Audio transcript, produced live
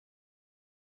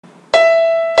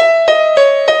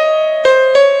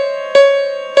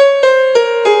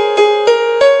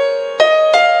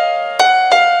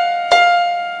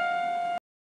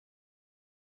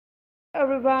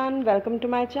Everyone, welcome to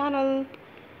my channel.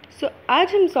 सो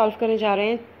आज हम solve करने जा रहे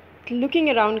हैं लुकिंग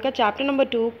अराउंड का चैप्टर नंबर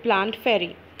 2 प्लांट फेरी।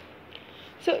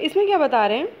 सो इसमें क्या बता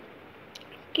रहे हैं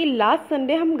कि लास्ट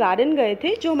संडे हम गार्डन गए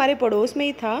थे जो हमारे पड़ोस में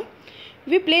ही था।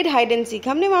 We played hide and seek.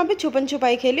 हमने वहाँ पे छुपन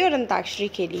छुपाई खेली और अंताक्षरी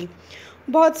खेली।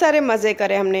 बहुत सारे मज़े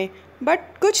करे हमने। बट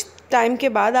कुछ टाइम के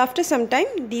बाद आफ्टर सम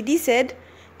टाइम दीदी said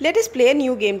let us play a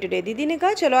new game today. दीदी ने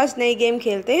कहा चलो आज नई गेम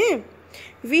खेलते हैं।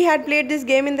 We had played this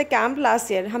game in the camp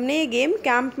last year. हमने ये गेम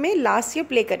कैंप में लास्ट ईयर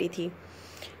प्ले करी थी।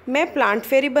 मैं plant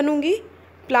Pheri बनूंगी।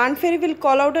 Plant Pheri will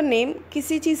call out a name.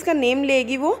 किसी चीज़ का नेम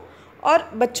लेगी वो और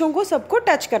बच्चों को सबको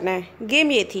टच करना है।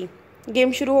 गेम ये थी।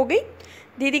 गेम शुरू हो गई।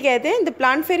 दीदी कहते हैं the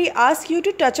plant Pheri ask you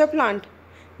to touch a plant.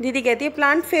 दीदी कहती है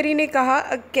प्लांट फेरी ने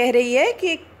कह रही है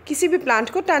कि किसी भी प्लांट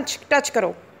को टच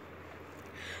करो।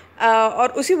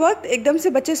 और उसी वक्त एकदम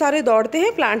से बच्चे सारे दौड़ते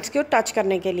हैं प्लांट्स को टच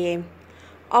करने के लिए।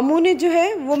 अमू ने जो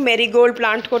है वो मैरीगोल्ड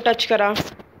प्लांट को टच करा,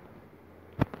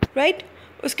 राइट।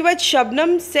 उसके बाद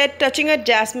शबनम सेट टचिंग अ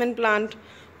जैस्मिन प्लांट।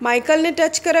 माइकल ने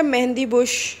टच करा मेहंदी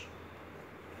बुश।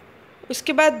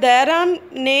 उसके बाद दयाराम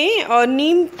ने और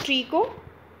नीम ट्री को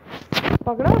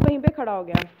पकड़ा और वहीं पे खड़ा हो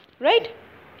गया, राइट।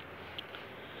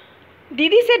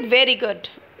 दीदी सेड वेरी गुड।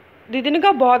 दीदी ने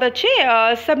कहा बहुत अच्छे।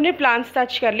 सबने प्लांट्स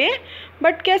टच कर लिए।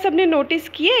 बट क्या सबने नोटिस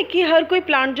किए कि हर कोई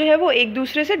प्लांट जो है वो एक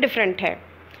दूसरे से डिफरेंट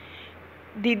है।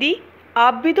 दीदी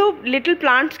आप भी तो लिटिल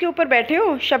प्लांट्स के ऊपर बैठे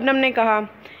हो, शबनम ने कहा।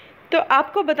 तो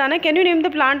आपको बताना, can you name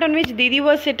the plant on which दीदी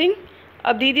वॉज सिटिंग।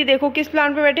 अब दीदी देखो किस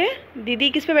प्लांट पे बैठे हैं। दीदी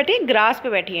किस पे बैठी है? ग्रास पे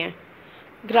बैठी हैं।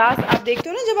 ग्रास आप देखते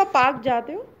हो ना जब आप पार्क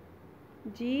जाते हो,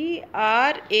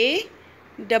 GRASS,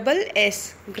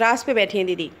 ग्रास पे बैठी हैं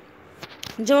दीदी।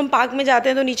 जब हम पार्क में जाते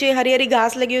हैं तो नीचे हरी हरी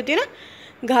घास लगी होती है ना,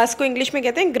 घास को इंग्लिश में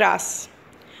कहते हैं ग्रास,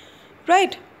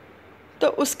 राइट। तो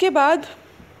उसके बाद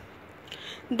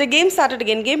the game started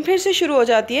again. Game फिर से शुरू हो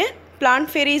जाती है। प्लांट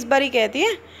फेरी इस बार ही कहती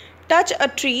है टच अ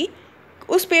ट्री।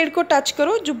 उस पेड़ को टच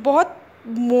करो जो बहुत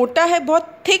मोटा है,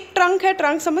 बहुत थिक ट्रंक है।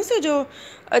 ट्रंक समझते हो, जो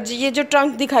ये जो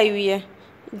ट्रंक दिखाई हुई है,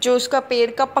 जो उसका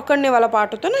पेड़ का पकड़ने वाला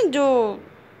पार्ट होता है ना, जो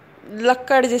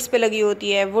लक्कड़ जिस पे लगी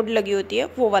होती है, वुड लगी होती है,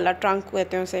 वो वाला ट्रंक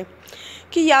कहते हैं उसे।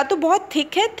 कि या तो बहुत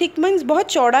थिक है, थिक मीन्स बहुत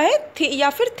चौड़ा है, या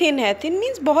फिर थिन है, थिन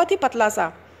मीन्स बहुत ही पतला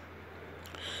सा।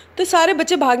 तो सारे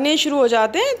बच्चे भागने शुरू हो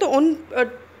जाते हैं तो उन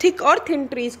थिक और थिन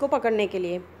ट्रीज़ को पकड़ने के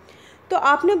लिए। तो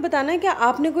आपने बताना है कि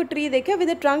आपने कोई ट्री देखा with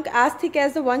a trunk as thick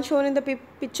as the one shown in the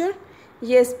picture.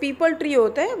 Yes, people tree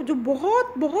होता है जो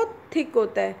बहुत बहुत थिक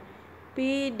होता है।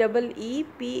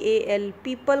 PEEPAL,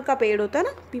 पीपल का पेड़ होता है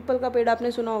ना। पीपल का पेड़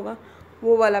आपने सुना होगा,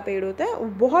 वो वाला पेड़ होता है, वो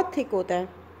बहुत थिक होता है।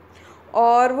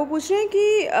 और वो पूछ रहे हैं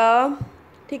कि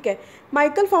ठीक है,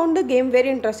 Michael found the game very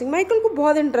interesting. Michael को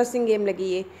बहुत इंटरेस्टिंग गेम लगी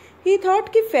ये। ही थॉट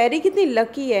कि फेरी कितनी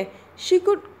लकी है, शी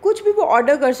कुड, कुछ भी वो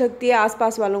ऑर्डर कर सकती है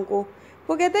आसपास वालों को।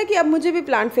 वो कहता है कि अब मुझे भी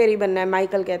प्लांट फेरी बनना है,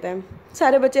 माइकल कहता है।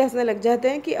 सारे बच्चे हंसने लग जाते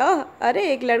हैं कि अरे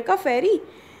एक लड़का फेरी।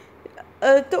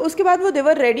 तो उसके बाद वो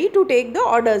देवर ready to take the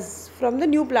orders from the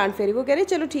new plant फेरी। वो कह रहे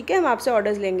चलो ठीक है, हम आपसे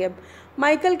ऑर्डर्स लेंगे अब।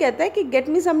 माइकल कहता है कि get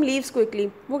me some leaves quickly.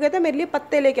 वो कहता है मेरे लिए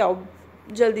पत्ते लेके आओ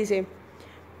जल्दी से।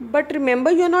 But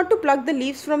remember you are not to plug the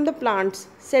leaves from the plants,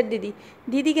 said दीदी।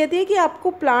 दीदी कहती है कि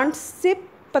आपको प्लांट्स से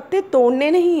पत्ते तोड़ने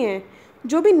नहीं हैं,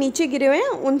 जो भी नीचे गिरे हुए हैं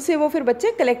उनसे वो फिर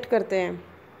बच्चे कलेक्ट करते हैं।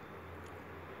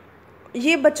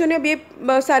 ये बच्चों ने अब ये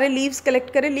सारे लीव्स कलेक्ट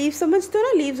करे। लीव्स समझते हो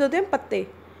ना, लीव्स होते हैं पत्ते।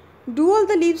 Do all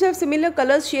the leaves have similar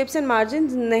colours, shapes and margin.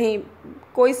 नहीं,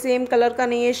 कोई सेम कलर का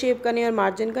नहीं है, शेप का नहीं और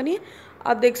मार्जिन का नहीं है।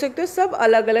 आप देख सकते हो सब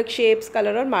अलग अलग शेप्स,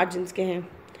 कलर और मार्जिन के हैं।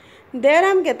 देयर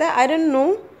हम कहता है आई डोंट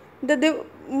नो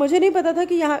मुझे नहीं पता था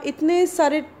कि यहाँ इतने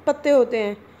सारे पत्ते होते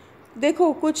हैं।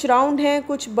 देखो कुछ राउंड हैं,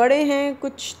 कुछ बड़े हैं,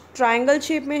 कुछ ट्रायंगल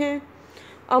शेप में हैं।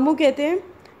 अमू कहते हैं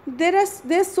देर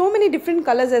so many different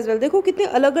colours as well. देखो कितने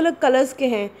अलग अलग कलर्स के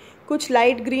हैं। कुछ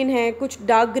लाइट ग्रीन हैं, कुछ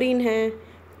डार्क ग्रीन हैं,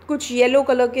 कुछ येलो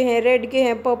कलर के हैं, रेड के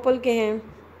हैं, पर्पल के हैं।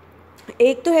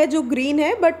 एक तो है जो ग्रीन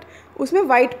है बट उसमें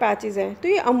वाइट पैचेस हैं। तो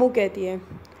ये अमू कहती है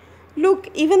लुक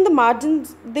इवन द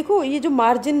मार्जिन्स। देखो ये जो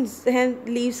मार्जिन्स हैं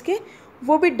लीव्स के,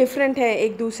 वो भी डिफरेंट है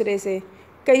एक दूसरे से।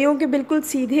 कईयों के बिल्कुल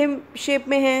सीधे शेप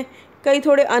में हैं, कई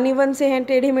थोड़े अनइवन से हैं,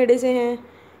 टेढ़े मेढ़े से हैं।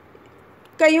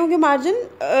 कईयों के margin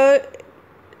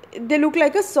they look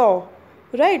like a saw,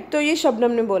 right. तो ये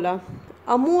शबनम ने बोला।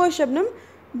 अमू और शबनम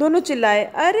दोनों चिल्लाए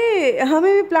अरे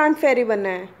हमें भी प्लांट फेरी बनना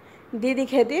है। दीदी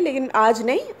कहती है लेकिन आज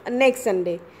नहीं, नेक्स्ट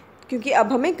संडे, क्योंकि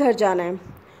अब हमें घर जाना है।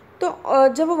 तो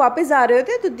जब वो वापस जा रहे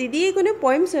होते हैं तो दीदी एक उन्हें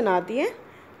पोइम सुनाती है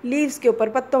लीव्स के ऊपर,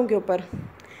 पत्तों के ऊपर।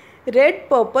 Red,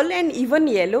 purple and even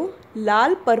yellow,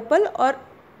 Lal, purple और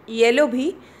येलो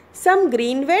भी, some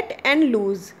green wait and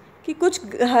loose. कि कुछ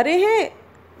हरे हैं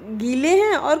गीले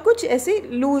हैं और कुछ ऐसे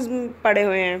लूज पड़े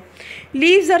हुए हैं।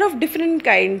 Leaves are of different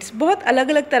kinds, बहुत अलग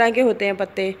अलग तरह के होते हैं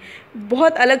पत्ते,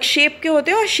 बहुत अलग शेप के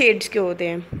होते हैं और शेड्स के होते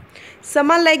हैं।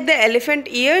 Some are like the elephant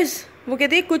years, वो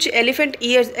कहते हैं कुछ एलिफेंट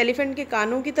ईयर्स एलिफेंट के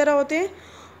कानों की तरह होते हैं,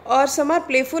 और some are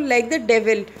playful like the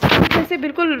devil, जैसे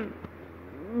बिल्कुल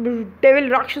डेविल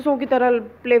राक्षसों की तरह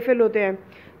प्लेफुल होते हैं।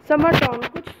 सम आर टॉर्न,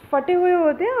 कुछ फटे हुए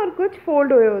होते हैं और कुछ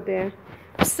फोल्ड हुए होते हैं।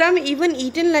 सम even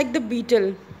eaten like the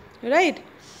beetle, right.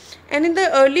 And in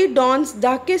the early dawn's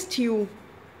darkest hue,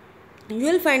 you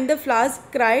will find the flowers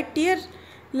cry tear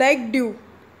like dew.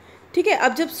 ठीक है,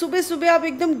 अब जब सुबह सुबह आप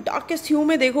एकदम डार्केस्ट ह्यू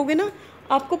में देखोगे ना,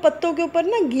 आपको पत्तों के ऊपर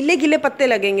ना गीले गीले पत्ते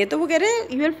लगेंगे, तो वो कह रहे हैं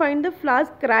you will find the flowers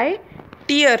cry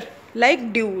tear like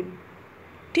dew।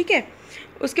 ठीक है,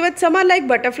 उसके बाद some are like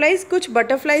butterflies, कुछ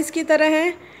बटरफ्लाइज की तरह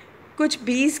हैं, कुछ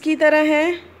बीज की तरह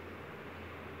हैं,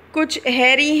 कुछ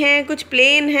हैरी हैं, कुछ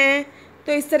प्लेन हैं।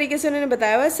 तो इस तरीके से उन्होंने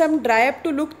बताया हुआ है। सम dry up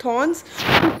to look thorns,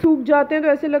 कुछ सूख जाते हैं तो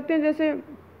ऐसे लगते हैं जैसे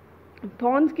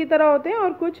थॉर्न्स की तरह होते हैं,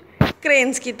 और कुछ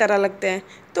क्रेन्स की तरह लगते हैं।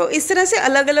 तो इस तरह से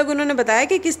अलग अलग उन्होंने बताया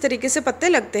कि किस तरीके से पत्ते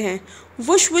लगते हैं।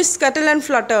 Whoosh whoosh scuttle and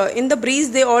Flutter in the breeze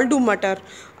they all do मटर।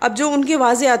 अब जो उनकी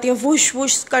आवाज़ें आती हैं वुश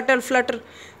वुश स्कटल फ्लटर,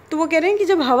 तो वो कह रहे हैं कि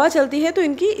जब हवा चलती है तो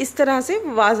इनकी इस तरह से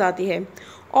आवाज़ आती है।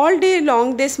 All day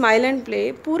long they smile and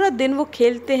play, पूरा दिन वो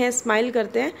खेलते हैं, स्माइल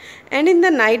करते हैं। And in the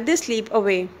night they sleep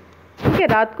away, ठीक है,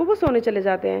 रात को वो सोने चले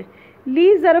जाते हैं।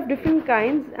 Leaves are of different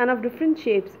kinds end of different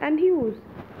shapes and huge.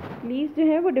 Leaves जो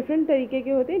हैं वो डिफरेंट तरीके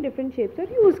के होते हैं, डिफरेंट शेप्स और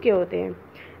ह्यूज के होते हैं,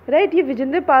 राइट। ये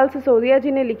विजेंद्र पाल सिसोदिया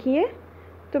जी ने लिखी है,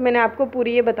 तो मैंने आपको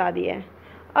पूरी ये बता दिया है।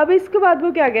 अब इसके बाद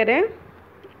वो क्या कह रहे हैं,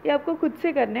 ये आपको खुद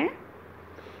से करना है,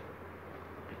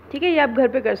 ठीक है, ये आप घर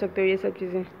पे कर सकते हो ये सब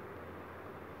चीज़ें।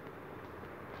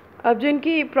 अब जो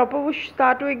इनकी प्रॉपर वो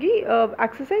स्टार्ट होएगी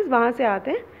एक्सरसाइज, वहाँ से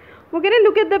आते हैं। वो कह रहे हैं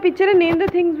look at the picture and name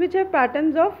the things which have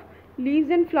patterns of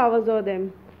leaves and flowers और देम।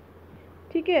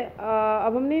 ठीक है,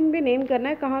 अब हमने इन पे नेम करना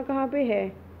है कहाँ कहाँ पे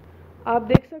है। आप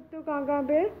देख सकते हो कहाँ कहाँ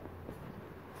पे है।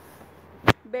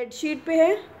 बेडशीट पे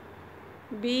है,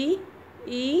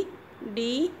 BEDSHEET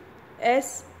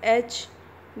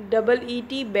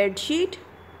बेडशीट।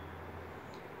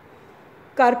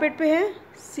 कारपेट पे है,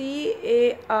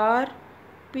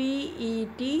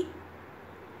 CARPET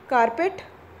कारपेट।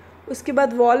 उसके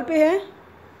बाद वॉल पे है,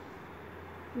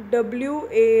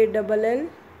 WALL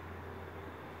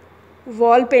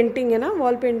वॉल पेंटिंग है ना,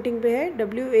 वॉल पेंटिंग पे है,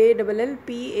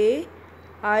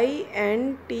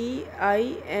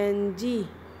 WALLPAINTING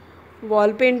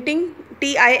वॉल पेंटिंग,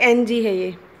 TING है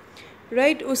ये,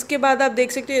 राइट। उसके बाद आप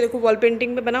देख सकते हो, ये देखो वॉल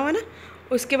पेंटिंग पे बना हुआ है ना।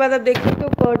 उसके बाद आप देख सकते हो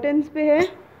कर्टन्स पे है,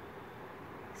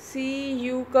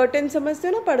 कर्टन समझते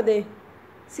हो ना, पर्दे,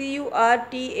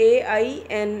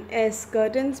 CURTAINS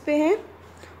कर्टन्स पे हैं।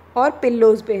 और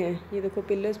पिल्लोज़ पे हैं, ये देखो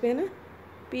पिल्लोज़ पे है ना,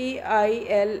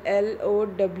 PILLOWS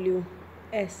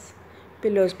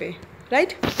पिल्लोज़ पे,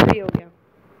 राइट। ये हो गया।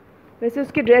 वैसे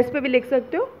उसकी ड्रेस पे भी लिख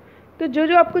सकते हो, तो जो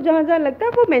जो आपको जहाँ जहाँ लगता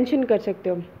है वो मेंशन कर सकते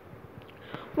हो।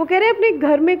 वो कह रहे हैं अपने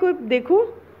घर में कोई देखो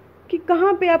कि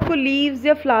कहाँ पे आपको लीव्स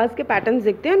या फ्लावर्स के पैटर्न्स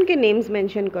दिखते हैं, उनके नेम्स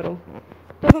मेंशन करो।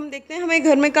 तो हम देखते हैं हमें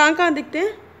घर में कहाँ कहाँ दिखते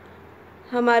हैं।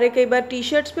 हमारे कई बार टी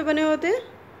शर्ट्स पे बने होते हैं,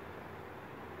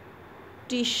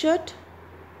 टी शर्ट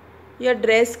या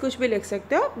ड्रेस, कुछ भी लिख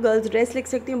सकते हो। गर्ल्स ड्रेस लिख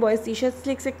सकती हैं, बॉयज़ टी शर्ट्स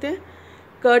लिख सकते हैं।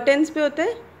 कर्टन्स पे होता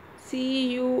है,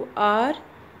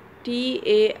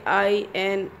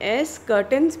 CURTAINS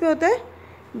कर्टन्स पे होता है।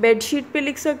 बेडशीट पे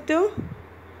लिख सकते हो,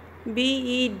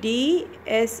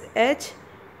 BEDSHEET।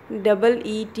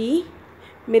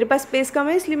 मेरे पास स्पेस कम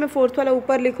है इसलिए मैं फोर्थ वाला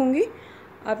ऊपर लिखूँगी।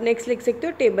 आप नेक्स्ट लिख सकते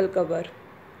हो table cover,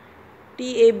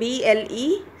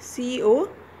 TABLECOVER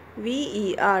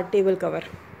table cover,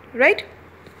 right.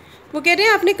 वो कह रहे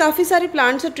हैं आपने काफ़ी सारे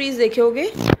प्लांट्स और ट्रीज़ देखे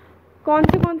होंगे, कौन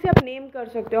से आप नेम कर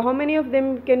सकते हो। How many of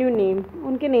them can you name,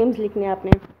 उनके नेम्स लिखने हैं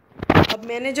आपने। अब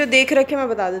मैंने जो देख रखे मैं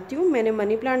बता देती हूँ। मैंने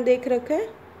मनी प्लांट देख रखा है,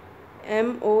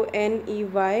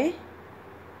 MONEY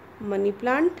मनी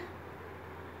प्लांट,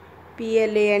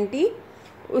 PLANT।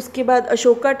 उसके बाद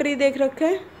अशोका ट्री देख रखा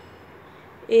है,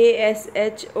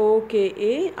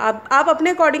 ASHOKA। आप अपने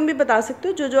अकॉर्डिंग भी बता सकते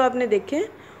हो, जो जो आपने देखे हैं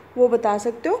वो बता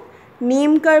सकते हो।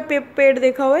 नीम का पेड़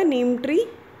देखा हुआ है, नीम ट्री,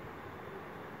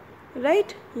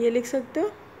 राइट, ये लिख सकते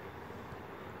हो।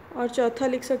 और चौथा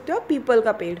लिख सकते हो पीपल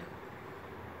का पेड़,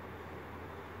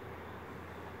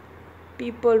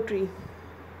 पीपल ट्री,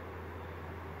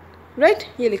 राइट,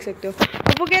 ये लिख सकते हो।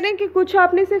 तो वो कह रहे हैं कि कुछ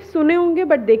आपने सिर्फ सुने होंगे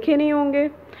बट देखे नहीं होंगे,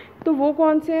 तो वो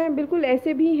कौन से हैं। बिल्कुल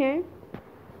ऐसे भी हैं,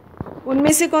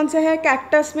 उनमें से कौन सा है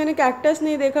कैक्टस। मैंने कैक्टस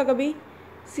नहीं देखा कभी,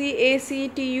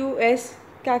 CACTUS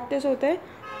कैक्टस होता है।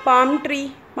 पाम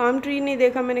ट्री नहीं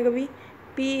देखा मैंने कभी,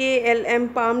 PALM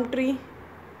पाम ट्री,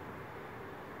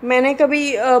 मैंने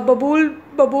कभी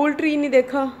बबूल ट्री नहीं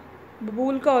देखा।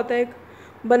 बबूल का होता है एक।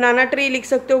 बनाना ट्री लिख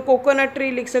सकते हो, कोकोनट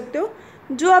ट्री लिख सकते हो।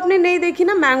 जो आपने नहीं देखी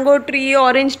ना, mango tree,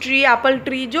 orange tree, Apple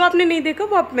tree, जो आपने नहीं देखा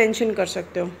वो आप मेंशन कर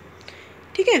सकते हो।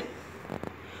 ठीक है।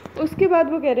 उसके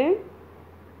बाद वो कह रहे हैं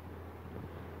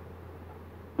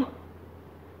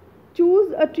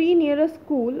choose a tree near a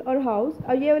school और हाउस।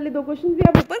 और ये वाले 2 क्वेश्चन भी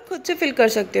आप ऊपर खुद से फिल कर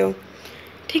सकते हो।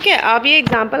 ठीक है। आप ये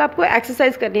एग्जाम्पल आपको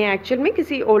एक्सरसाइज करनी है एक्चुअल में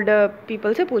किसी ओल्डर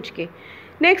पीपल से पूछ के।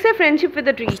 नेक्स्ट है friendship with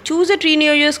a tree. Choose a tree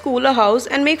near your school और house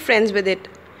and make friends with it.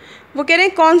 वो कह रहे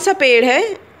हैं कौन सा पेड़ है,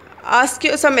 ask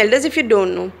some elders if you don't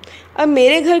know. अब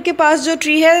मेरे घर के पास जो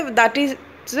ट्री है that is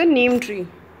a Neem tree,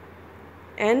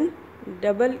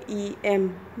 NEEM,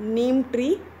 Neem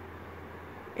tree,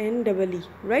 NEE,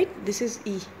 right, this is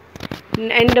E,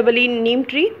 NEE, Neem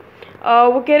tree.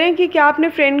 वो कह रहे हैं कि क्या आपने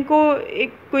फ्रेंड को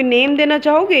एक कोई नेम देना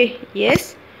चाहोगे?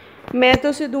 यस, मैं तो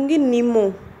उसे दूंगी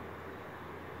नीमो,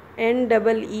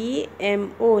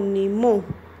 NEEMO, नीमो।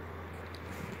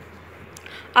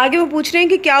 आगे वो पूछ रहे हैं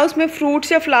कि क्या उसमें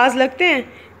फ्रूट्स या फ्लावर्स लगते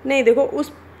हैं? नहीं, देखो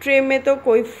उस ट्रे में तो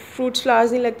कोई फ्रूट्स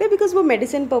फ्लावर्स नहीं लगते बिकॉज वो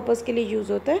मेडिसिन पर्पज़ के लिए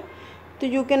यूज़ होता है। तो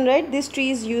you can write this tree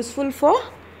is useful for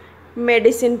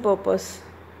medicine purpose,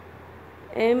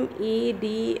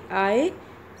 MEDICINE,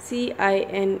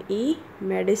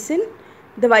 medicine,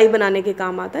 दवाई बनाने के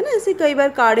काम आता है ना। ऐसे कई बार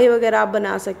काढ़े वगैरह आप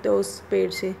बना सकते हो उस पेड़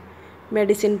से,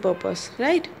 medicine purpose,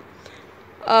 right.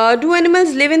 Do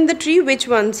animals live in the tree, which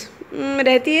once?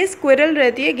 रहती है स्क्विरल,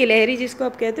 रहती है गिलहरी जिसको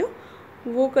आप कहते हो,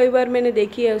 वो कई बार मैंने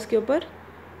देखी है उसके ऊपर।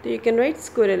 तो you can write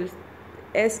squirrel,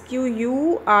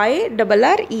 SQUIRREL,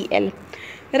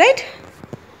 right.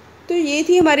 तो ये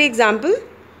थी हमारी एग्जाम्पल।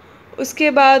 उसके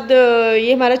बाद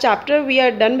ये हमारा chapter, we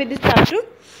are done with this chapter.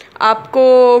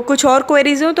 आपको कुछ और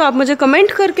क्वेरीज हो तो आप मुझे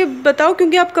कमेंट करके बताओ,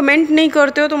 क्योंकि आप कमेंट नहीं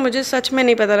करते हो तो मुझे सच में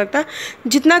नहीं पता लगता।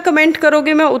 जितना कमेंट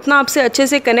करोगे मैं उतना आपसे अच्छे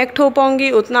से कनेक्ट हो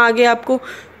पाऊँगी, उतना आगे आपको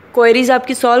क्वेरीज़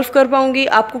आपकी सॉल्व कर पाऊँगी।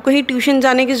 आपको कहीं ट्यूशन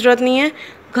जाने की ज़रूरत नहीं है,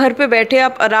 घर पे बैठे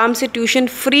आप आराम से ट्यूशन,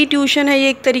 फ्री ट्यूशन है ये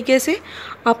एक तरीके से।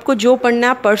 आपको जो पढ़ना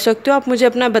है आप पढ़ सकते हो। आप मुझे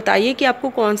अपना बताइए कि आपको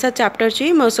कौन सा चैप्टर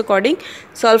चाहिए, मैं उस अकॉर्डिंग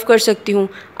सॉल्व कर सकती हूँ।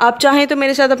 आप चाहें तो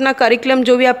मेरे साथ अपना करिकुलम,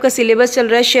 जो भी आपका सिलेबस चल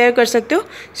रहा है, शेयर कर सकते हो,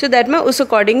 सो दैट मैं उस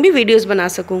अकॉर्डिंग भी वीडियोज़ बना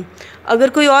सकूँ। अगर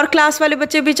कोई और क्लास वाले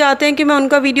बच्चे भी चाहते हैं कि मैं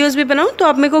उनका वीडियोज़ भी बनाऊँ तो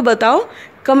आप मेरे को बताओ,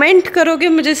 कमेंट करोगे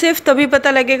मुझे सिर्फ तभी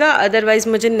पता लगेगा, अदरवाइज़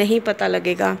मुझे नहीं पता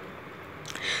लगेगा।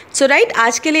 सो राइट,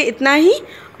 आज के लिए इतना ही।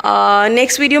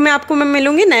 नेक्स्ट वीडियो में आपको मैं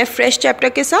मिलूँगी नए फ्रेश चैप्टर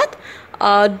के साथ।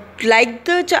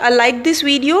 लाइक दिस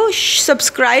वीडियो,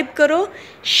 सब्सक्राइब करो,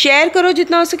 शेयर करो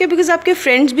जितना हो सके, बिकॉज आपके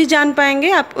फ्रेंड्स भी जान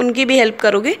पाएंगे, आप उनकी भी हेल्प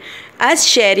करोगे, as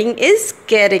sharing is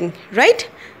caring, right.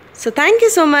 So thank you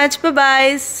so much, bye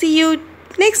bye, C you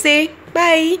next day,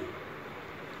 bye.